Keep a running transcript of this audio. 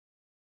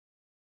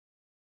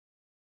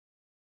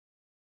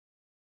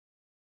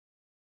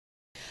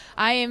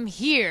I am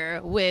here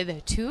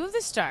with two of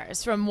the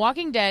stars from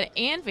Walking Dead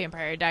and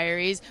Vampire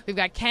Diaries. We've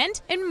got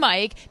Kent and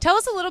Mike. Tell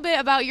us a little bit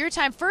about your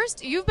time.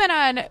 First, you've been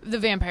on the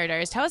Vampire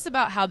Diaries. Tell us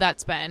about how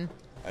that's been.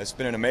 It's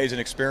been an amazing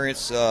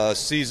experience.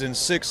 Season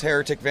 6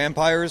 Heretic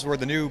Vampires. We're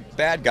the new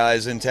bad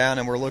guys in town,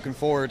 and we're looking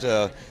forward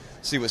to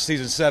see what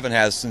Season 7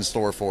 has in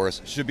store for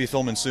us. Should be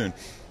filming soon.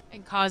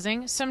 And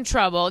causing some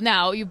trouble.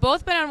 Now, you've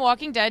both been on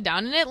Walking Dead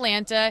down in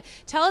Atlanta.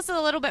 Tell us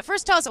a little bit.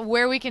 First, tell us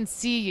where we can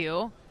see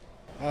you.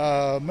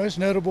 Most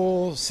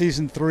notable,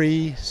 Season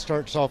 3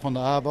 starts off on the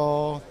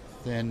eyeball.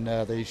 Then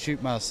they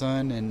shoot my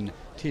son and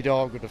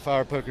T-Dog with a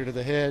fire poker to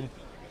the head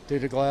through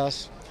the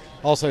glass.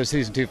 Also,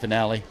 Season 2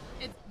 finale.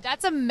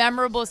 That's a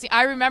memorable scene.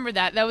 I remember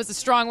that. That was a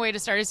strong way to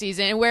start a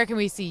season. And where can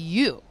we see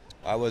you?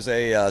 I was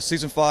a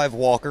Season 5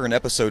 walker in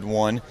Episode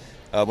 1.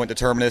 Went to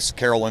Terminus.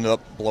 Carol ended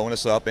up blowing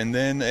us up. And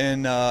then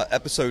in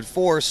Episode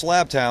 4,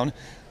 Slabtown,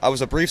 I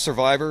was a brief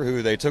survivor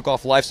who they took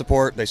off life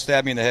support. They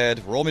stabbed me in the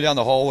head, rolled me down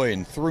the hallway,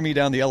 and threw me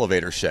down the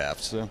elevator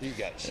shaft. So you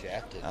got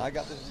shafted. I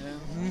got this.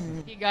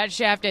 He got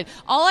shafted.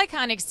 All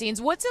iconic scenes.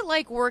 What's it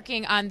like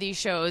working on these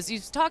shows? You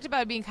talked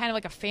about it being kind of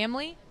like a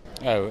family.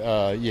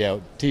 Yeah,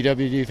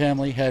 TWD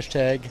family,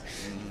 hashtag.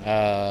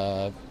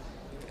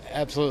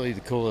 Absolutely the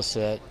coolest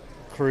set.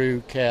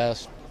 Crew,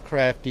 cast,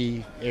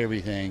 crafty,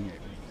 everything.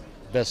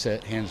 Best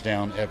set, hands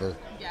down, ever.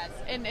 Yes,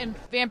 and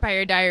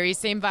Vampire Diaries,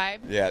 same vibe?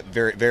 Yeah,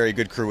 very, very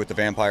good crew with the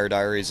Vampire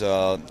Diaries.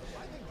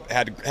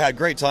 Had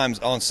great times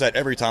on set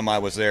every time I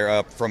was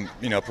there. From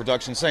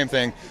production, same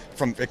thing.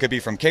 It could be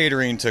from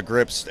catering to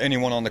grips,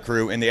 anyone on the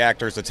crew, and the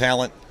actors, the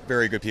talent.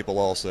 Very good people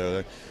also.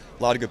 A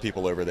lot of good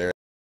people over there.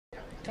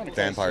 Kind of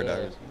Vampire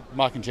Diaries.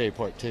 Mockingjay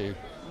Part 2.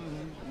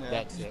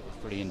 That set was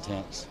pretty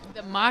intense.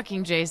 The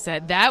Mockingjay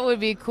set, that would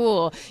be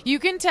cool. You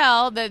can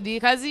tell that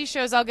because these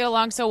shows all get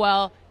along so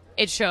well,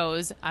 it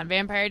shows on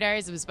Vampire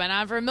Diaries. It was been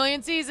on for 1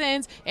 million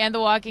seasons, and The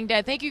Walking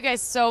Dead. Thank you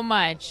guys so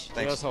much.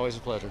 Thanks. It's always a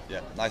pleasure.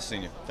 Yeah, nice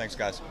seeing you. Thanks,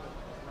 guys.